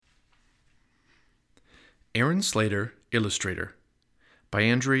Aaron Slater, Illustrator, by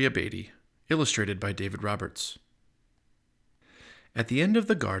Andrea Beatty, illustrated by David Roberts. At the end of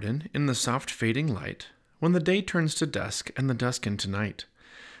the garden, in the soft fading light, when the day turns to dusk and the dusk into night,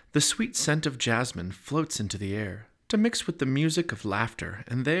 the sweet scent of jasmine floats into the air to mix with the music of laughter,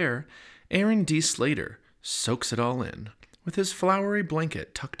 and there Aaron D. Slater soaks it all in, with his flowery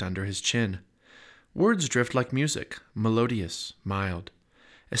blanket tucked under his chin. Words drift like music, melodious, mild.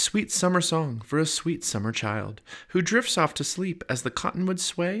 A sweet summer song for a sweet summer child, who drifts off to sleep as the cottonwoods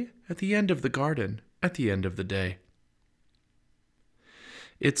sway at the end of the garden, at the end of the day.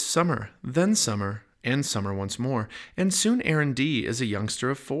 It's summer, then summer, and summer once more, and soon Aaron D. is a youngster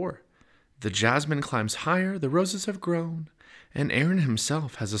of 4. The jasmine climbs higher, the roses have grown, and Aaron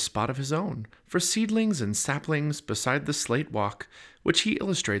himself has a spot of his own for seedlings and saplings beside the slate walk, which he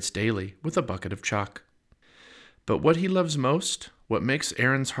illustrates daily with a bucket of chalk. But what he loves most, what makes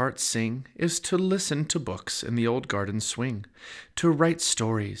Aaron's heart sing, is to listen to books in the old garden swing. To write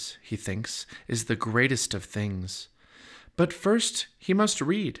stories, he thinks, is the greatest of things. But first, he must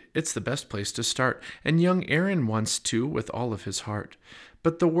read. It's the best place to start, and young Aaron wants to with all of his heart.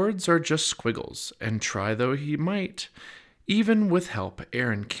 But the words are just squiggles, and try though he might, even with help,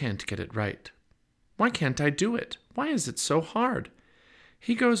 Aaron can't get it right. Why can't I do it? Why is it so hard?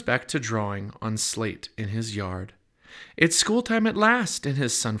 He goes back to drawing on slate in his yard. It's school time at last in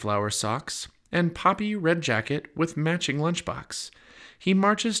his sunflower socks and poppy red jacket with matching lunchbox. He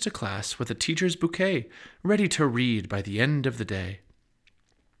marches to class with a teacher's bouquet, ready to read by the end of the day.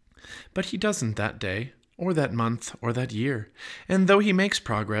 But he doesn't that day, or that month, or that year, and though he makes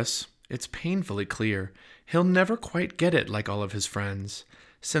progress, it's painfully clear he'll never quite get it like all of his friends.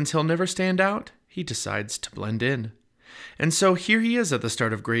 Since he'll never stand out, he decides to blend in. And so here he is at the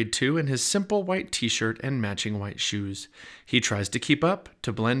start of grade 2 in his simple white t-shirt and matching white shoes. He tries to keep up,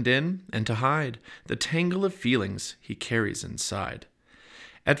 to blend in, and to hide the tangle of feelings he carries inside.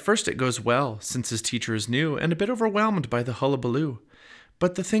 At first it goes well, since his teacher is new and a bit overwhelmed by the hullabaloo.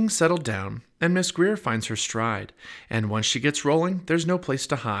 But the things settle down, and Miss Greer finds her stride, and once she gets rolling, there's no place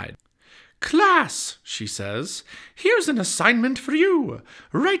to hide. "Class," she says, "here's an assignment for you.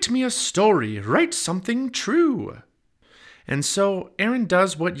 Write me a story, write something true." And so Aaron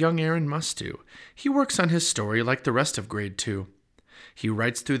does what young Aaron must do. He works on his story like the rest of grade 2. He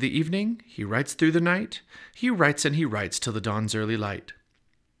writes through the evening, he writes through the night, he writes and he writes till the dawn's early light.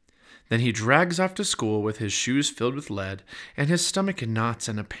 Then he drags off to school with his shoes filled with lead, and his stomach in knots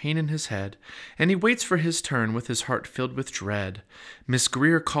and a pain in his head, and he waits for his turn with his heart filled with dread. Miss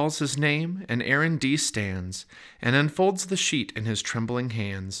Greer calls his name, and Aaron D. stands, and unfolds the sheet in his trembling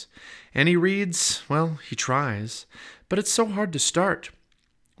hands. And he reads, well, he tries, but it's so hard to start,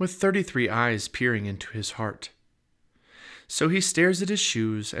 with 33 eyes peering into his heart. So he stares at his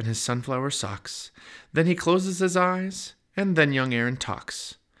shoes and his sunflower socks, then he closes his eyes, and then young Aaron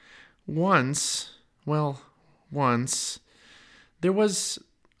talks. Once, there was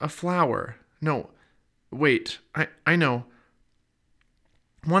a flower. No, wait, I know.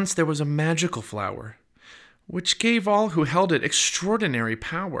 Once there was a magical flower, which gave all who held it extraordinary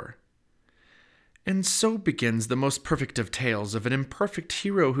power. And so begins the most perfect of tales of an imperfect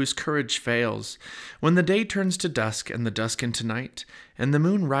hero whose courage fails, when the day turns to dusk and the dusk into night, and the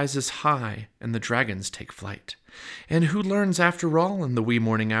moon rises high and the dragons take flight. And who learns after all in the wee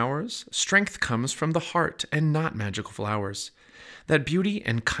morning hours, strength comes from the heart and not magical flowers, that beauty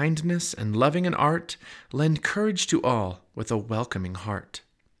and kindness and loving and art lend courage to all with a welcoming heart.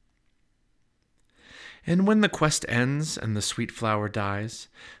 And when the quest ends and the sweet flower dies,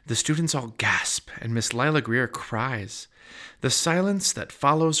 the students all gasp and Miss Lila Greer cries. The silence that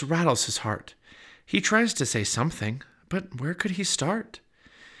follows rattles his heart. He tries to say something, but where could he start?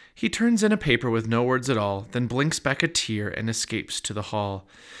 He turns in a paper with no words at all, then blinks back a tear and escapes to the hall,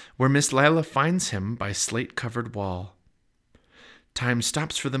 where Miss Lila finds him by slate-covered wall. Time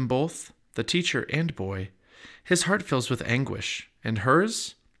stops for them both, the teacher and boy. His heart fills with anguish, and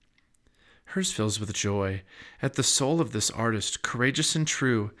hers? Hers fills with joy. At the soul of this artist, courageous and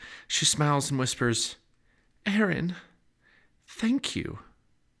true, she smiles and whispers, "Aaron, thank you."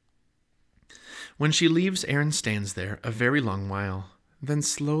 When she leaves, Aaron stands there a very long while. Then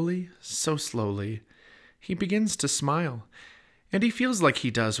slowly, so slowly, he begins to smile. And he feels like he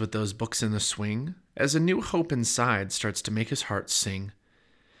does with those books in the swing, as a new hope inside starts to make his heart sing.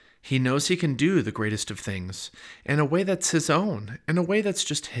 He knows he can do the greatest of things, in a way that's his own, in a way that's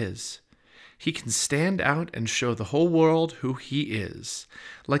just his. He can stand out and show the whole world who he is.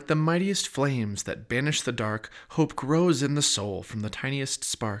 Like the mightiest flames that banish the dark, hope grows in the soul from the tiniest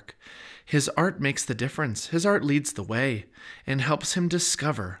spark. His art makes the difference, his art leads the way, and helps him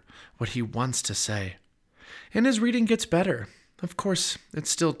discover what he wants to say. and his reading gets better. Of course, it's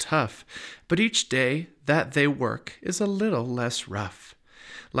still tough, but each day that they work is a little less rough.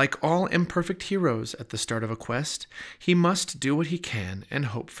 Like all imperfect heroes at the start of a quest, he must do what he can and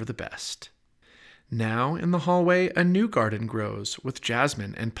hope for the best. Now in the hallway a new garden grows, with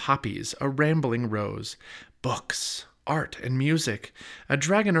jasmine and poppies, a rambling rose, books, art and music, a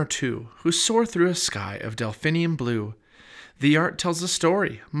dragon or two, who soar through a sky of delphinium blue. The art tells a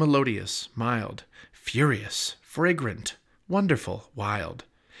story, melodious, mild, furious, fragrant, wonderful, wild.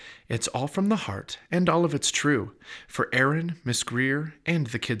 It's all from the heart, and all of it's true, for Aaron, Miss Greer, and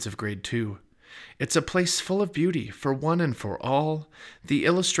the kids of grade 2. It's a place full of beauty for one and for all, the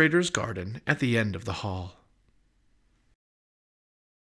illustrator's garden at the end of the hall.